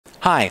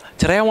Hi,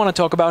 today I want to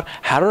talk about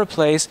how to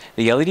replace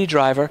the LED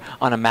driver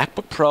on a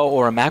MacBook Pro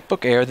or a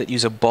MacBook Air that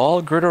use a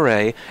ball grid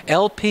array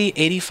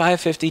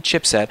LP8550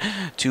 chipset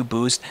to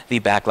boost the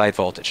backlight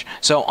voltage.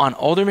 So on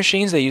older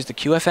machines they use the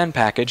QFN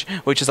package,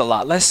 which is a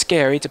lot less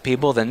scary to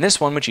people than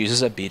this one, which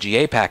uses a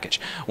BGA package.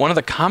 One of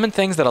the common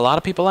things that a lot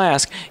of people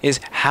ask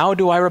is, how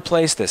do I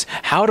replace this?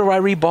 How do I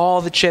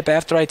reball the chip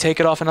after I take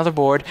it off another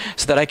board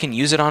so that I can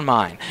use it on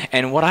mine?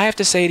 And what I have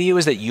to say to you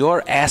is that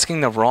you're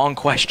asking the wrong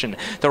question.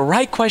 The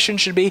right question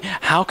should be,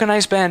 how can I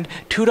spend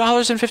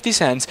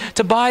 $2.50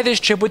 to buy this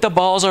chip with the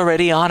balls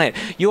already on it?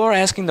 You're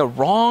asking the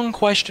wrong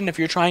question if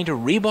you're trying to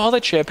reball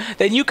the chip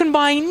that you can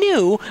buy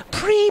new,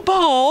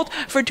 pre-balled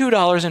for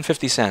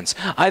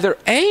 $2.50. Either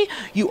A,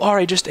 you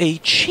are just a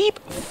cheap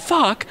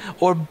fuck,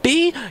 or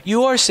B,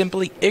 you are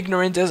simply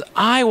ignorant as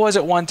I was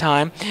at one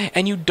time,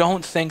 and you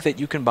don't think that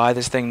you can buy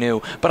this thing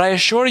new. But I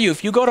assure you,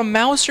 if you go to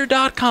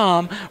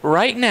mouser.com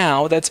right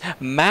now, that's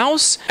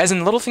mouse as in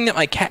the little thing that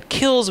my cat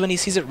kills when he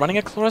sees it running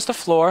across the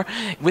floor,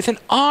 with an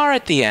R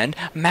at the end,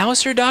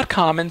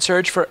 mouser.com, and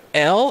search for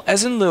L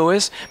as in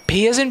Lewis,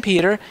 P as in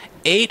Peter,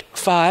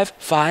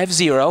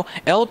 8550,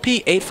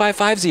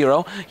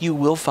 LP8550, you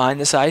will find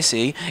this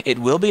IC. It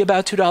will be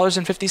about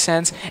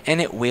 $2.50,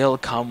 and it will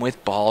come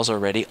with balls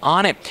already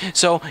on it.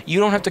 So you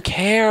don't have to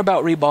care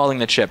about reballing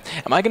the chip.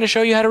 Am I going to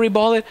show you how to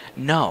reball it?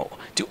 No.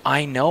 Do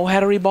I know how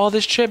to reball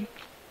this chip?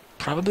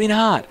 Probably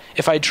not.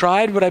 If I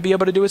tried, would I be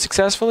able to do it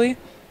successfully?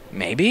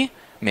 Maybe.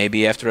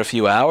 Maybe after a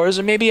few hours,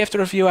 or maybe after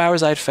a few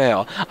hours I'd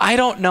fail. I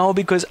don't know,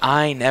 because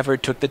I never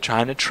took the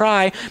time to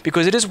try,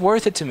 because it is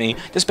worth it to me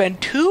to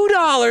spend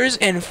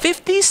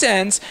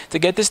 $2.50 to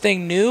get this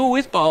thing new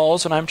with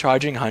balls when I'm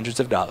charging hundreds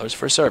of dollars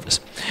for service.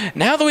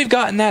 Now that we've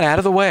gotten that out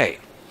of the way,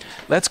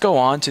 let's go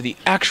on to the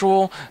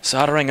actual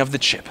soldering of the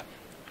chip.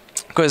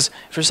 Because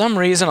for some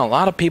reason a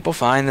lot of people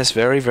find this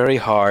very, very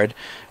hard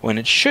when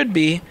it should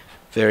be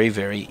very,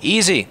 very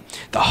easy.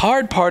 The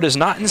hard part is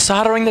not in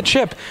soldering the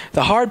chip.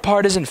 The hard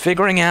part is in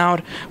figuring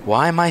out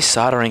why my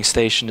soldering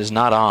station is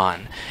not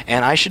on.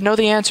 And I should know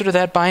the answer to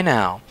that by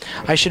now.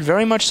 I should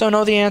very much so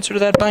know the answer to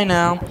that by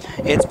now.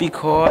 It's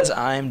because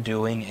I'm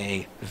doing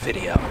a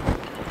video.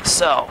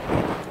 So,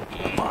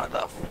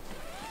 motherfucker.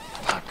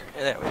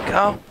 There we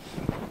go.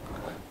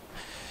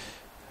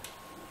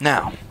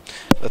 Now,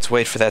 let's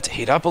wait for that to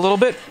heat up a little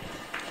bit.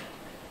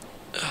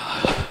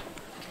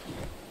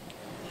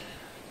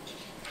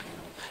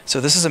 So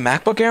this is a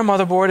MacBook Air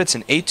motherboard. It's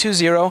an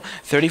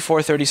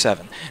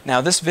 820-3437. Now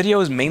this video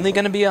is mainly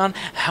going to be on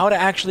how to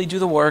actually do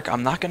the work.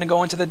 I'm not going to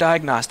go into the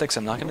diagnostics.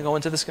 I'm not going to go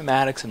into the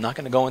schematics. I'm not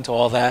going to go into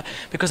all that,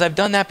 because I've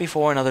done that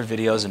before in other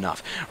videos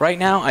enough. Right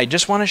now, I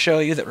just want to show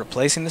you that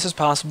replacing this is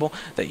possible,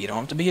 that you don't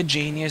have to be a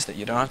genius, that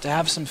you don't have to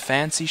have some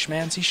fancy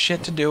schmancy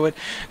shit to do it,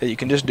 that you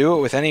can just do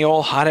it with any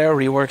old hot air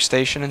rework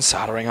station and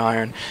soldering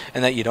iron,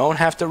 and that you don't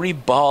have to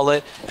reball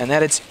it, and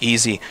that it's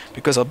easy.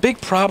 Because a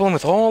big problem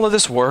with all of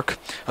this work,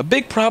 a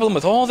big problem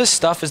with all this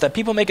stuff, is that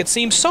people make it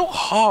seem so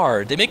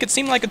hard. They make it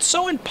seem like it's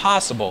so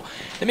impossible.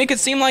 They make it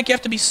seem like you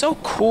have to be so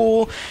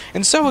cool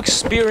and so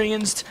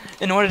experienced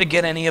in order to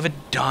get any of it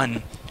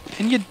done.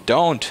 And you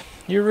don't.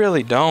 You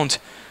really don't.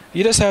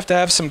 You just have to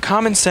have some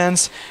common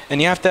sense,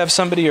 and you have to have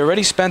somebody who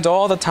already spent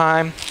all the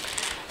time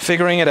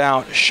figuring it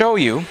out show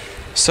you,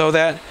 so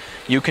that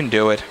you can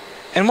do it.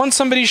 And once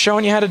somebody's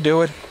showing you how to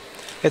do it,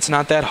 it's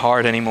not that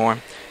hard anymore.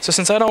 So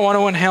since I don't want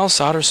to inhale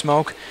solder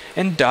smoke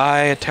and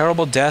die a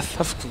terrible death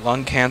of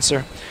lung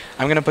cancer,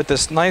 I'm going to put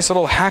this nice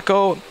little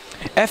HAKKO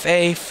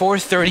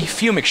FA430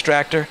 fume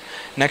extractor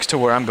next to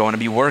where I'm going to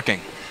be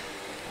working.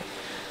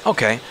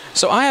 Okay,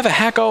 so I have a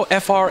HAKKO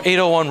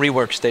FR801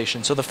 rework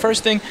station. So the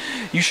first thing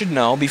you should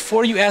know,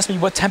 before you ask me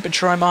what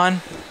temperature I'm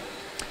on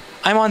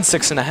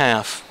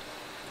 6.5.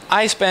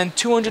 I spent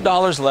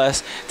 $200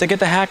 less to get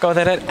the HAKKO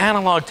that had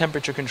analog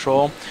temperature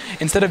control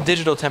instead of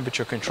digital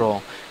temperature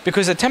control.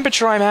 Because the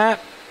temperature I'm at,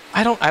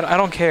 I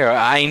don't care.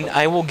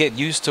 I will get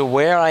used to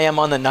where I am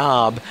on the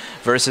knob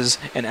versus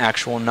an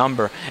actual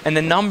number. And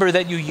the number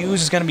that you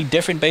use is going to be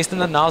different based on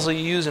the nozzle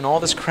you use and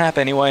all this crap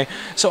anyway.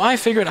 So I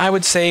figured I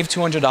would save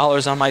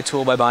 $200 on my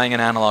tool by buying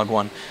an analog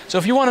one. So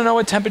if you want to know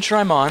what temperature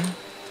I'm on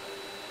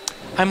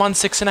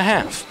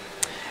 6.5.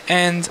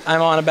 And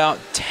I'm on about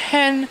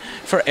 10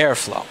 for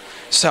airflow.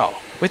 So,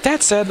 with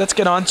that said, let's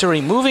get on to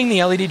removing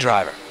the LED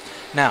driver.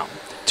 Now,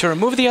 to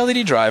remove the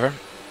LED driver,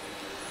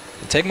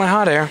 I'll take my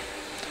hot air,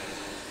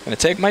 I'm going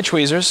to take my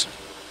tweezers,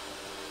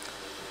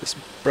 this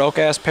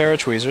broke-ass pair of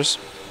tweezers,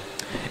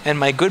 and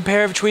my good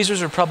pair of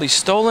tweezers were probably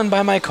stolen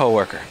by my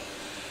coworker,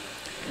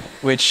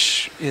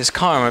 which is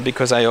karma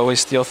because I always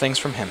steal things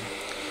from him.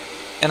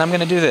 And I'm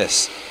going to do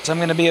this. So I'm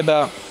going to be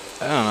about,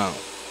 I don't know,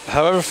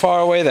 however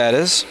far away that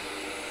is.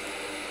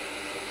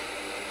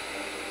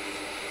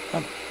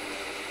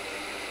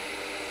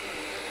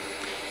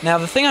 Now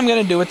the thing I'm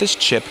going to do with this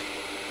chip,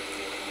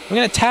 I'm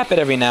going to tap it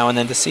every now and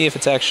then to see if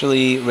it's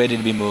actually ready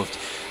to be moved.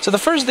 So the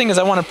first thing is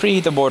I want to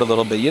preheat the board a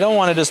little bit. You don't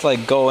want to just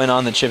like go in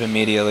on the chip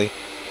immediately.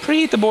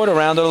 Preheat the board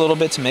around it a little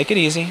bit to make it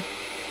easy.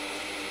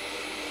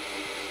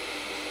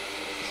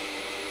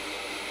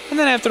 And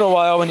then after a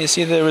while, when you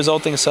see the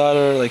resulting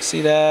solder, like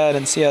see that,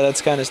 and see how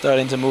that's kind of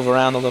starting to move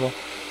around a little,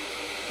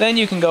 then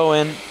you can go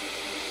in,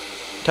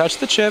 touch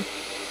the chip.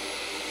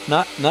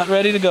 Not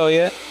ready to go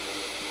yet.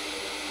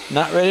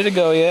 Not ready to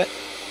go yet.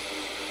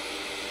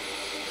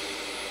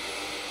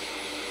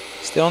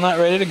 Still not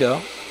ready to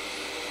go.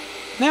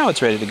 Now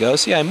it's ready to go.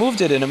 See, I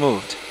moved it and it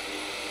moved.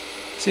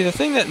 See, the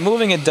thing that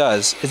moving it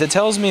does is it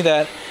tells me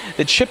that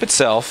the chip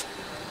itself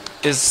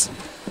is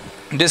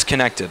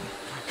disconnected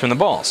from the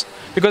balls.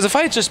 Because if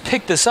I just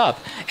pick this up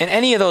and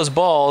any of those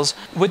balls,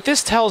 what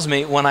this tells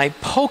me when I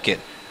poke it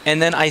and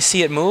then I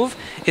see it move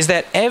is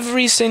that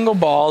every single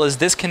ball is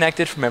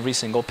disconnected from every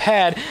single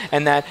pad,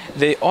 and that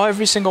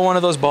every single one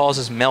of those balls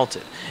is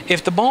melted.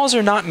 If the balls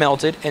are not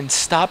melted, and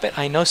stop it,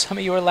 I know some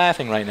of you are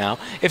laughing right now,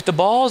 if the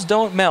balls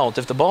don't melt,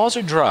 if the balls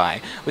are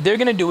dry, what they're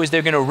going to do is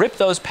they're going to rip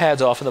those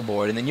pads off of the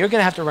board, and then you're going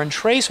to have to run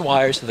trace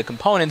wires to the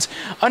components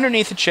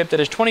underneath the chip that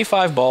has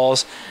 25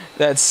 balls.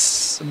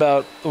 That's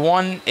about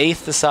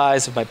 1/8 the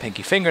size of my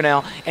pinky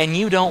fingernail, and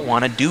you don't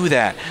want to do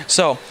that.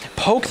 So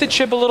poke the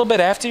chip a little bit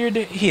after you're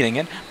heating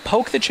it,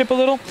 poke the chip a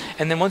little,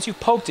 and then once you've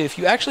poked it, if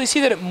you actually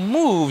see that it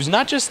moves,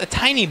 not just a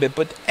tiny bit,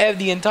 but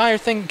the entire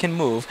thing can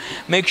move,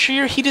 make sure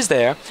your heat is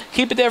there,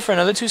 keep it there for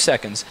another 2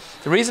 seconds.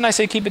 The reason I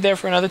say keep it there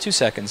for another 2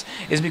 seconds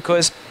is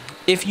because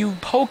if you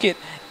poke it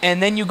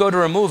and then you go to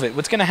remove it,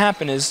 what's going to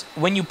happen is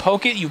when you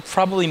poke it, you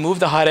probably move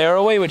the hot air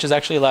away, which has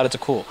actually allowed it to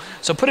cool.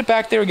 So put it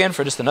back there again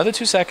for just another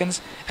 2 seconds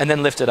and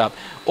then lift it up.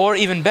 Or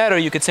even better,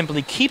 you could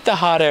simply keep the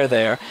hot air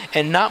there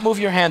and not move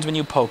your hands when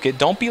you poke it.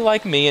 Don't be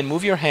like me and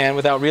move your hand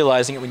without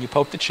realizing it when you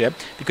poke the chip,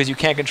 because you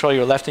can't control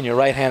your left and your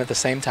right hand at the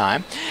same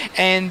time,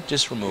 and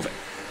just remove it.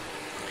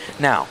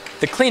 Now,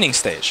 the cleaning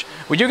stage.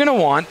 What you're going to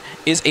want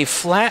is a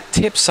flat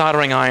tip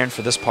soldering iron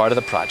for this part of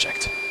the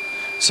project.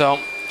 So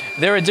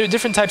there are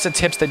different types of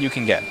tips that you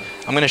can get.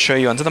 I'm going to show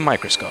you under the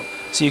microscope.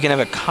 So you can have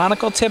a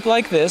conical tip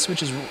like this,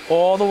 which is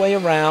all the way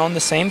around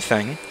the same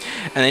thing.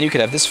 And then you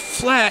could have this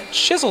flat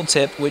chisel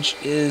tip, which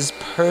is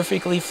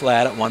perfectly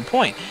flat at one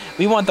point.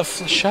 We want the...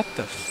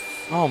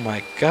 oh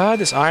my god,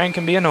 this iron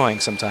can be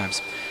annoying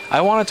sometimes.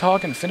 I want to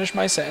talk and finish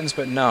my sentence,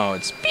 but no,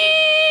 it's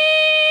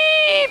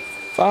beep.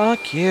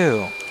 Fuck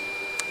you.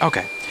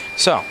 Okay,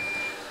 so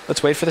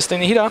let's wait for this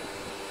thing to heat up.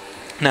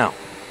 Now,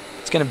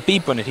 it's going to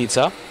beep when it heats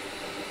up.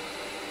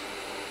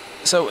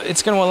 So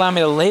it's going to allow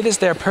me to lay this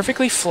there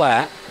perfectly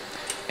flat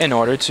in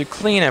order to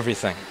clean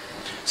everything.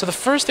 So the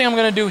first thing I'm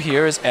going to do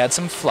here is add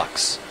some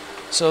flux.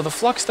 So the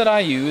flux that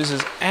I use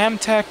is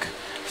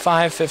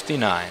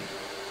LP8550.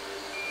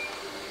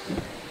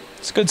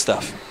 It's good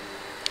stuff.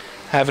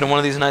 I have it in one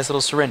of these nice little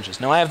syringes.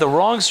 Now I have the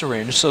wrong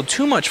syringe, so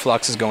too much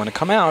flux is going to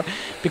come out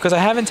because I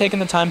haven't taken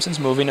the time since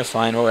moving to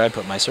find where I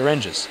put my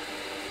syringes.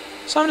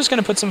 So I'm just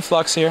going to put some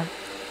flux here.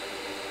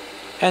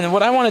 And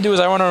what I want to do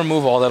is I want to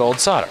remove all that old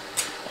solder.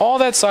 All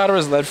that solder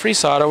is lead-free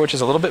solder, which is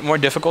a little bit more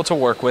difficult to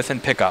work with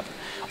and pick up.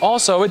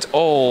 Also, it's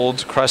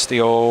old, crusty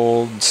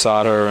old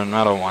solder, and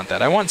I don't want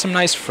that. I want some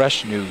nice,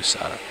 fresh, new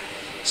solder.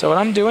 So what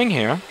I'm doing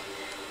here,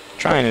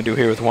 trying to do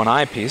here with one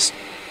eyepiece,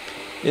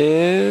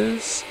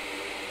 is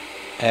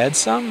add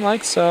some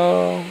like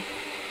so.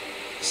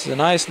 This is a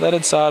nice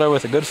leaded solder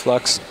with a good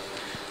flux.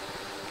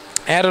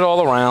 Add it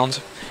all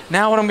around.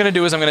 Now what I'm going to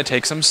do is I'm going to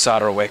take some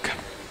solder wick.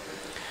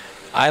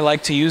 I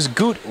like to use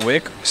Goot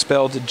wick,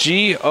 spelled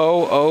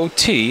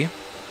G-O-O-T.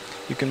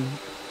 You can...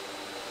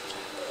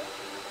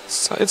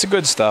 It's a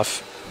good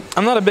stuff.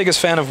 I'm not a biggest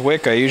fan of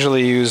wick. I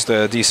usually use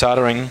the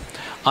desoldering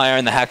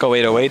iron, the HAKKO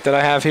 808 that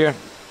I have here.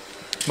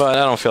 But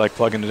I don't feel like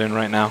plugging it in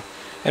right now.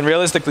 And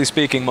realistically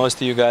speaking, most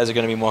of you guys are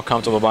going to be more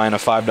comfortable buying a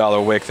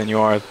 $5 wick than you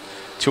are a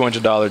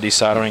 $200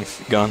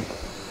 desoldering gun.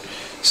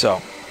 So,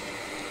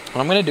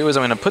 what I'm going to do is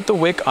I'm going to put the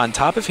wick on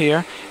top of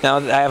here. Now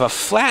that I have a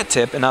flat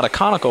tip and not a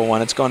conical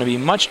one, it's going to be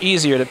much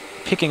easier to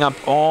picking up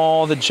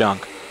all the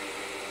junk.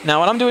 Now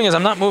what I'm doing is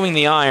I'm not moving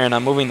the iron,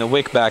 I'm moving the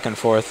wick back and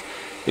forth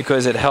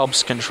because it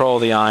helps control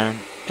the iron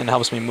and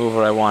helps me move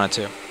where I want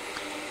it to.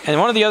 And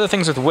one of the other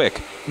things with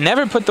wick,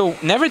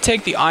 never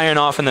take the iron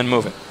off and then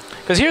move it.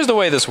 Because here's the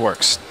way this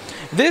works.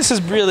 This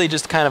is really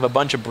just kind of a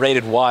bunch of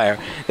braided wire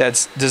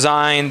that's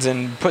designed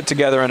and put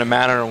together in a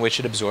manner in which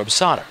it absorbs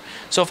solder.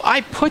 So if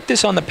I put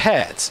this on the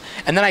pads,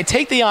 and then I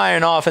take the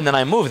iron off and then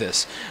I move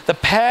this, the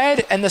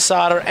pad and the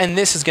solder and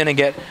this is going to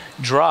get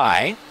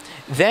dry,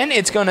 then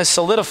it's going to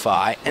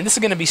solidify, and this is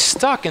going to be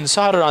stuck and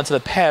soldered onto the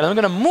pad, and I'm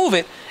going to move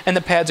it, and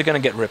the pads are going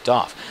to get ripped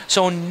off.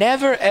 So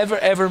never, ever,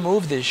 ever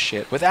move this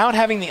shit without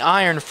having the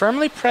iron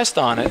firmly pressed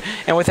on it,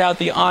 and without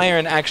the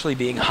iron actually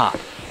being hot.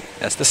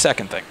 That's the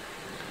second thing.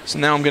 So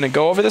now I'm going to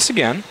go over this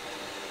again.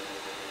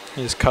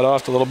 Just cut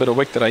off the little bit of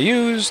wick that I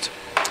used.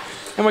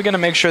 And we're going to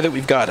make sure that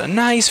we've got a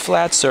nice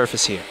flat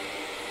surface here.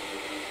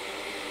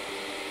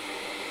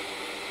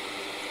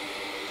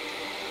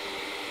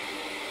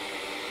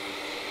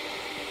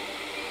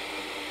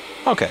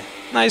 Okay,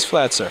 nice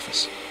flat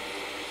surface.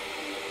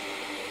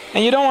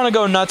 And you don't want to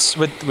go nuts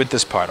with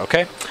this part,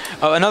 okay?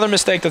 Another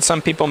mistake that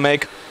some people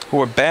make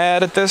who are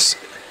bad at this,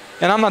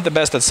 and I'm not the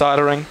best at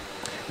soldering,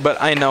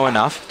 but I know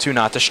enough to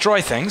not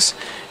destroy things,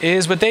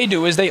 is what they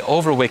do is they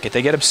overwick it.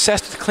 They get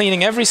obsessed with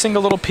cleaning every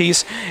single little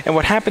piece, and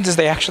what happens is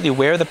they actually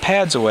wear the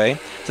pads away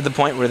to the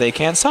point where they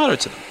can't solder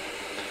to them.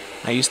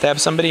 I used to have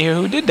somebody here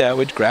who did that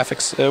with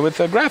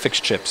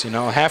graphics chips. You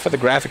know, half of the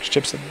graphics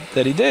chips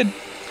that he did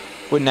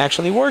wouldn't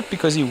actually work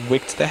because he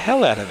wicked the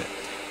hell out of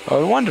it. I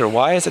would wonder,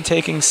 why is it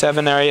taking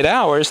 7 or 8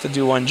 hours to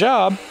do one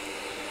job?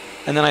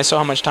 And then I saw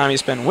how much time he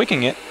spent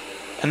wicking it.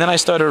 And then I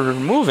started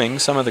removing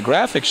some of the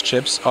graphics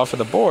chips off of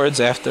the boards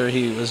after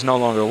he was no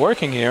longer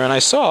working here. And I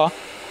saw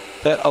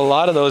that a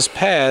lot of those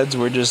pads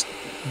were just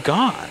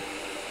gone.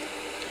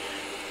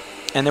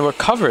 And they were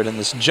covered in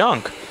this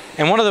junk.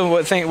 And one of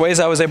the ways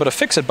I was able to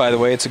fix it, by the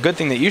way, it's a good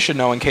thing that you should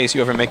know in case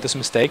you ever make this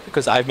mistake,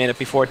 because I've made it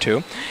before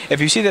too. If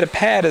you see that a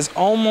pad is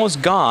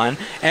almost gone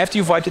after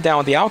you've wiped it down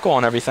with the alcohol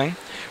and everything,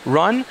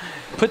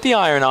 put the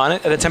iron on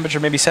it at a temperature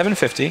maybe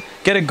 750,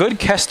 get a good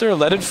Kester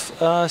leaded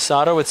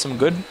solder with some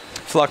good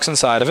flux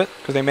inside of it,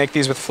 because they make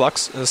these with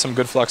flux, some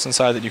good flux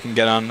inside that you can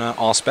get on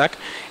Allspec,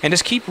 and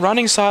just keep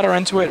running solder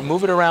into it,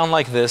 move it around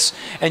like this,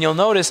 and you'll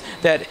notice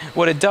that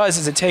what it does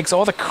is it takes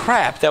all the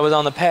crap that was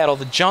on the pad, all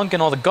the junk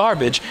and all the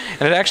garbage,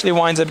 and it actually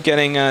winds up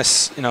getting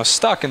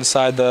stuck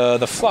inside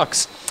the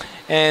flux,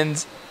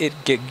 and it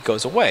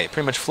goes away. It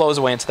pretty much flows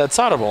away into that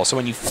solder ball. So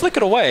when you flick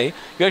it away,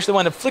 you actually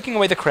wind up flicking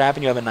away the crap,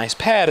 and you have a nice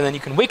pad, and then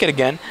you can wick it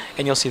again,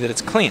 and you'll see that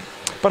it's clean.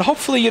 But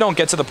hopefully you don't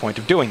get to the point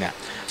of doing that.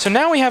 So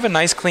now we have a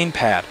nice clean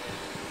pad.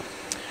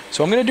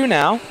 So what I'm going to do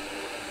now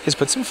is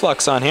put some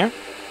flux on here.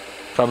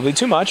 Probably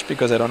too much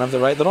because I don't have the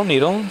right little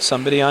needle.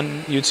 Somebody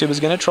on YouTube is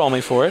going to troll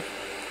me for it.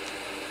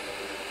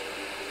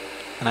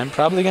 And I'm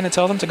probably going to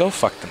tell them to go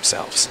fuck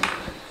themselves.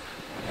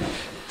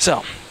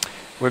 So,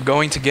 we're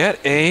going to get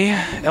a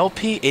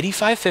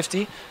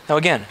LP8550. Now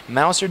again,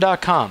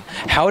 Mouser.com.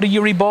 How do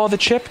you reball the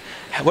chip?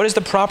 What is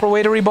the proper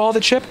way to reball the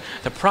chip?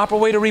 The proper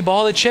way to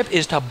reball the chip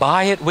is to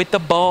buy it with the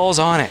balls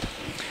on it,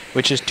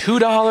 which is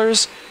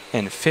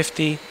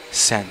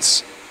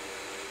 $2.50.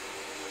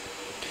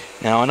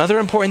 Now, another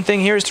important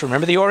thing here is to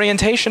remember the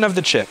orientation of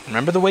the chip.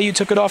 Remember the way you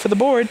took it off of the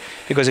board,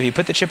 because if you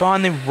put the chip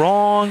on the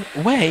wrong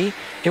way,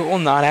 it will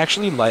not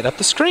actually light up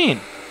the screen.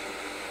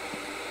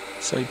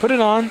 So you put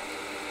it on.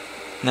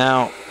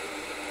 Now,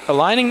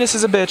 aligning this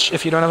is a bitch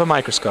if you don't have a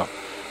microscope.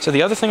 So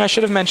the other thing I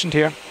should have mentioned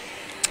here,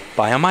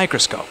 buy a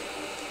microscope.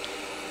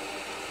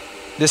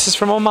 This is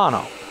from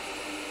Omano.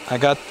 I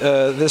got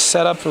this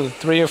set up for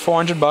 $300 or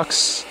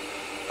 $400,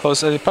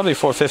 close, probably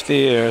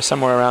 $450 or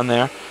somewhere around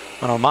there,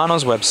 on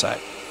Omano's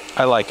website.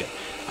 I like it.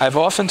 I've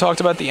often talked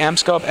about the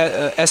Ampscope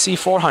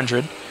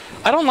SE400.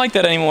 I don't like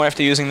that anymore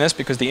after using this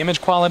because the image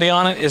quality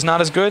on it is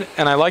not as good,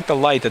 and I like the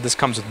light that this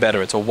comes with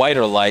better. It's a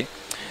whiter light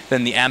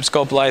than the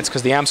Ampscope lights,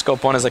 because the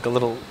Ampscope one is like a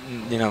little,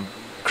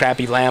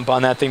 crappy lamp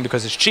on that thing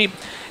because it's cheap,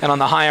 and on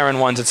the higher end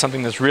ones it's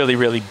something that's really,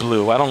 really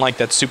blue. I don't like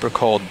that super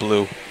cold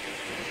blue.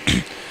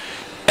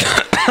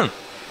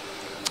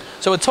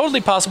 So it's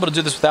totally possible to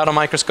do this without a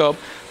microscope,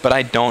 but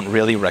I don't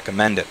really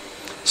recommend it.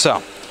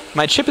 So,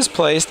 my chip is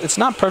placed. It's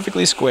not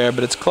perfectly square,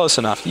 but it's close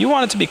enough. You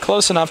want it to be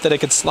close enough that it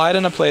could slide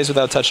into place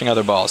without touching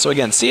other balls. So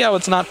again, see how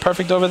it's not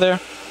perfect over there?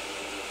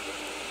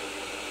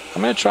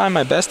 I'm going to try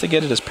my best to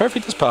get it as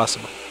perfect as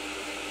possible.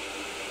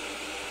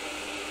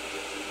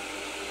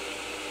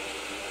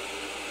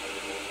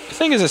 The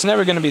thing is, it's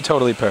never going to be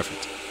totally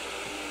perfect.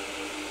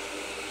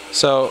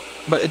 So,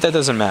 but that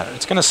doesn't matter.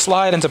 It's going to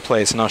slide into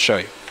place, and I'll show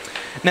you.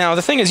 Now,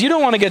 the thing is, you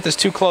don't want to get this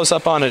too close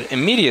up on it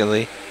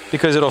immediately,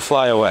 because it'll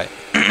fly away.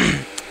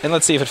 And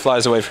let's see if it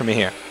flies away from me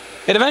here.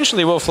 It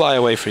eventually will fly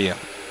away for you.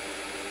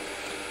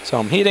 So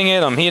I'm heating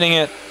it, I'm heating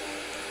it.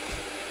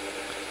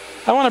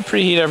 I want to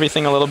preheat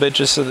everything a little bit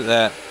just so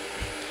that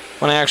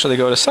when I actually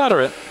go to solder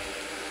it,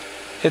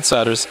 it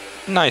solders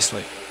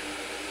nicely.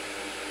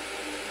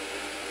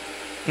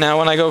 Now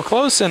when I go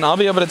close in, I'll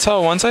be able to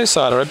tell once I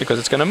solder it because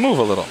it's going to move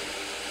a little.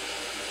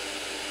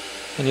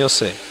 And you'll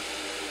see.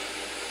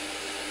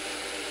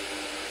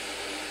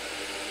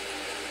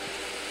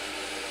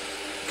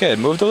 Okay, it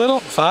moved a little.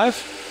 5,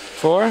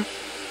 4,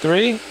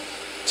 3,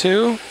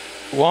 2,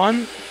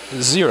 1,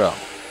 0.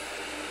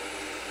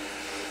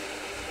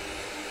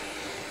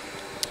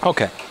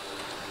 Okay.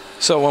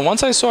 So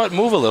once I saw it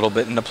move a little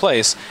bit into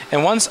place,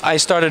 and once I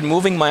started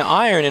moving my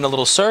iron in a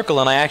little circle,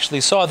 and I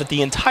actually saw that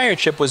the entire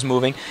chip was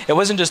moving, it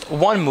wasn't just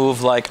one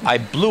move like I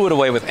blew it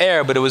away with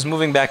air, but it was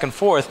moving back and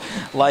forth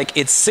like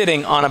it's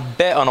sitting on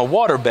a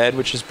water bed,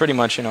 which is pretty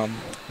much,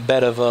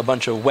 bed of a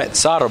bunch of wet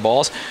solder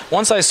balls.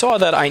 Once I saw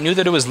that, I knew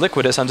that it was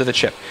liquidus under the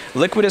chip.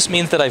 Liquidus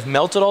means that I've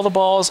melted all the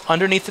balls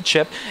underneath the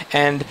chip,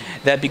 and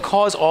that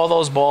because all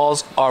those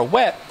balls are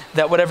wet,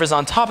 that whatever's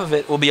on top of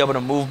it will be able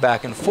to move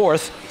back and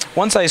forth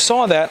once I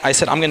saw that, I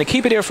said, I'm going to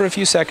keep it here for a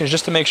few seconds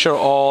just to make sure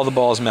all the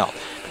balls melt.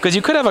 Because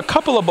you could have a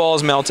couple of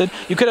balls melted,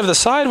 you could have the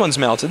side ones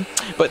melted,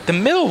 but the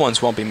middle ones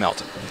won't be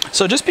melted.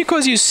 So just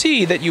because you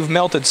see that you've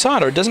melted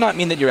solder does not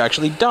mean that you're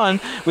actually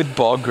done with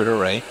ball grid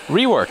array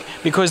rework,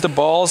 because the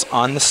balls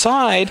on the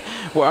side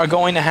are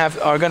going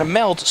to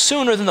melt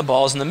sooner than the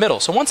balls in the middle.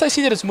 So once I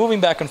see that it's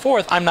moving back and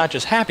forth, I'm not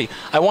just happy.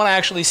 I want to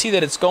actually see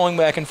that it's going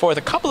back and forth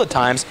a couple of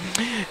times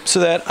so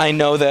that I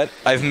know that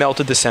I've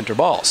melted the center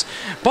balls.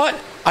 But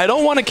I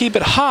don't want to keep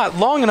it hot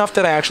long enough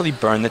that I actually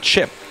burn the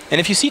chip. And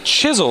if you see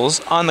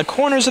chisels on the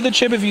corners of the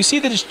chip, if you see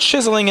that it's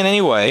chiseling in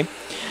any way,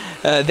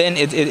 then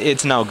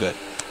it's no good.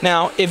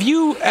 Now, if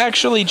you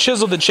actually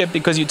chisel the chip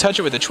because you touch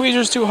it with the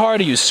tweezers too hard,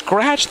 or you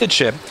scratch the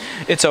chip,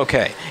 it's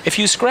okay. If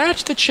you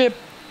scratch the chip,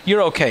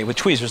 you're okay with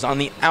tweezers on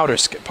the outer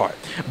part.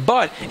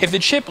 But if the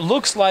chip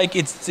looks like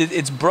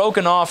it's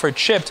broken off or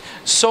chipped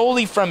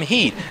solely from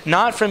heat,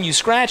 not from you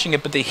scratching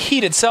it, but the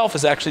heat itself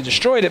has actually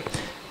destroyed it,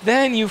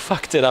 then you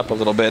fucked it up a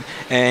little bit,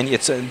 and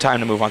it's time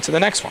to move on to the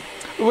next one.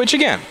 Which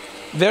again,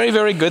 very,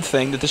 very good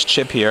thing that this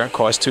chip here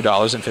costs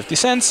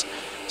 $2.50,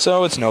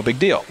 so it's no big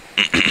deal.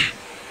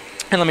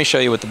 And let me show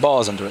you what the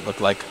balls under it look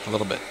like a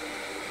little bit.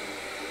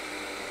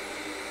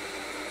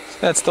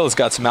 That still has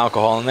got some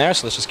alcohol in there,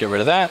 so let's just get rid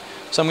of that.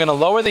 So I'm going to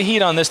lower the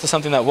heat on this to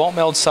something that won't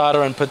melt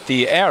solder and put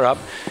the air up.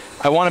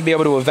 I want to be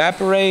able to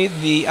evaporate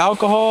the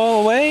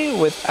alcohol away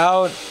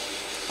without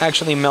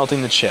actually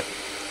melting the chip,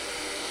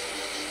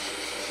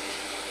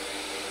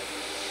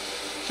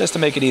 just to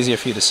make it easier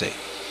for you to see.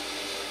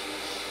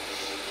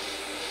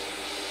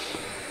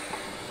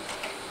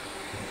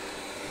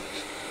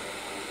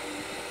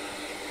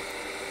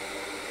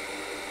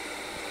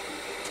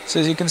 So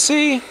as you can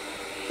see,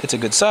 it's a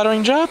good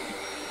soldering job.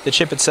 The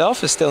chip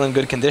itself is still in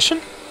good condition.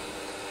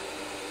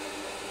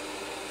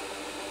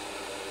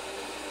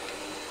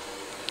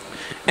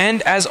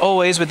 And as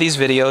always with these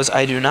videos,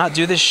 I do not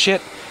do this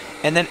shit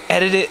and then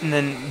edit it and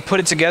then put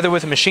it together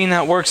with a machine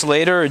that works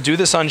later, or do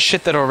this on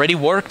shit that already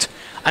worked.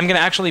 I'm going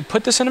to actually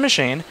put this in a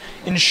machine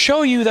and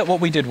show you that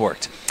what we did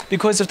worked.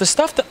 Because if the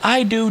stuff that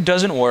I do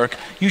doesn't work,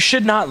 you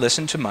should not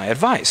listen to my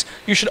advice.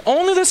 You should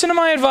only listen to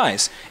my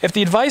advice if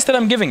the advice that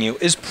I'm giving you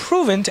is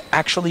proven to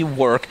actually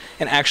work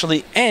and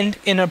actually end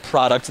in a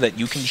product that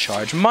you can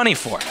charge money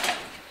for.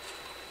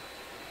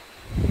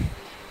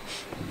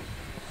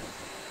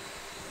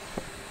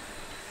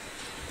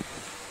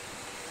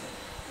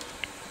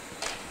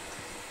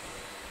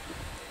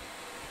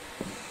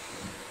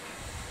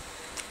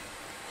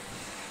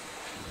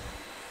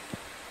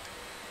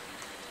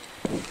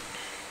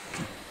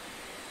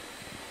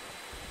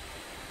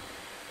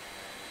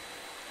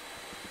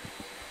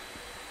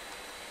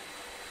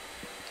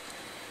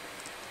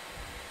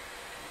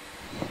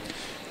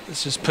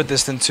 Let's just put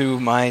this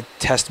into my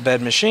test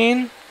bed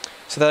machine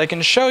so that I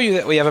can show you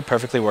that we have a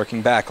perfectly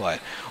working backlight.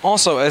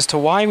 Also, as to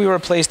why we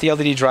replaced the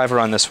LED driver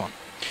on this one.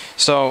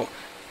 So,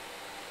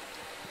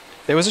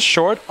 there was a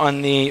short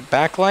on the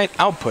backlight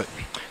output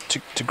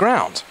to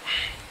ground.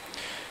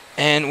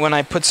 And when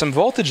I put some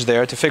voltage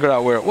there to figure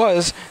out where it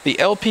was, the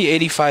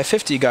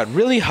LP8550 got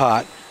really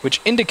hot,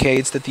 which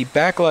indicates that the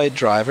backlight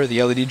driver,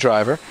 the LED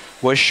driver,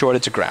 was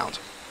shorted to ground.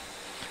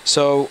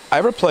 So I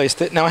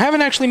replaced it. Now I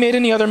haven't actually made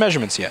any other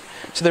measurements yet.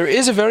 So there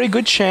is a very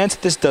good chance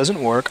that this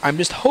doesn't work. I'm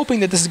just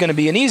hoping that this is going to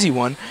be an easy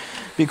one,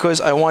 because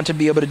I want to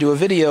be able to do a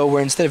video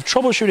where instead of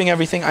troubleshooting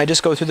everything, I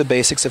just go through the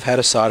basics of how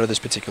to solder this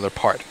particular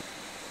part.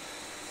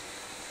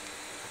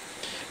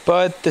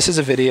 But this is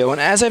a video,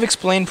 and as I've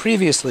explained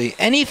previously,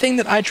 anything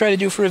that I try to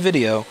do for a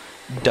video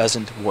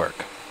doesn't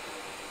work.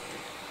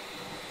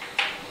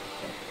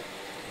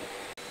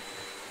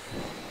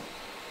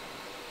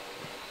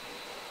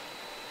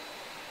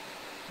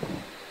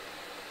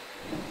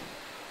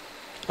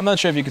 I'm not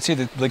sure if you can see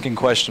the blinking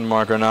question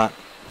mark or not,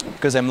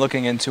 because I'm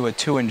looking into a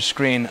 2-inch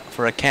screen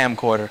for a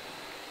camcorder.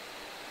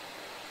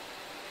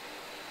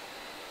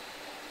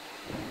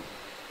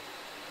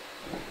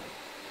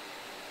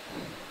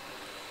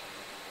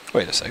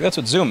 Wait a sec, that's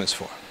what zoom is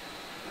for.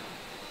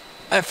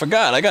 I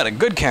forgot, I got a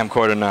good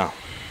camcorder now.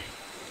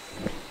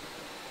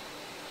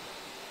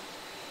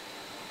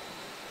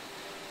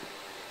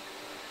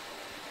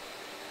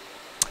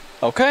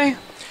 Okay,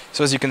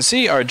 so as you can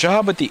see, our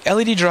job with the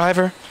LED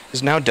driver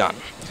is now done.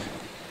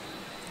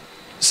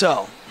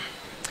 So,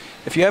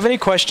 if you have any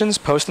questions,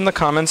 post in the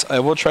comments. I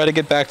will try to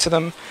get back to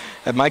them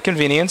at my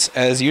convenience.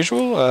 As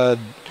usual,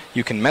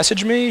 you can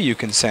message me, you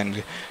can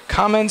send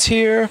comments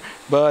here,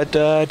 but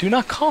do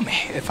not call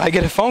me. If I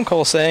get a phone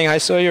call saying, I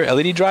saw your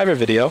LED driver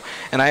video,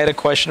 and I had a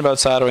question about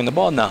soldering the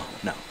ball, no.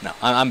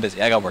 I'm busy.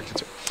 I got work to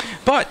do.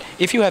 But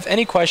if you have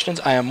any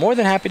questions, I am more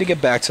than happy to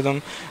get back to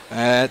them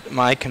at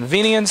my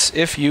convenience.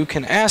 If you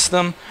can ask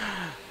them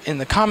in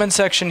the comment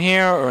section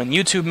here or in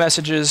YouTube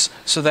messages,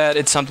 so that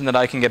it's something that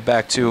I can get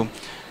back to,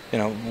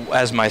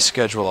 as my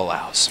schedule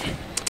allows.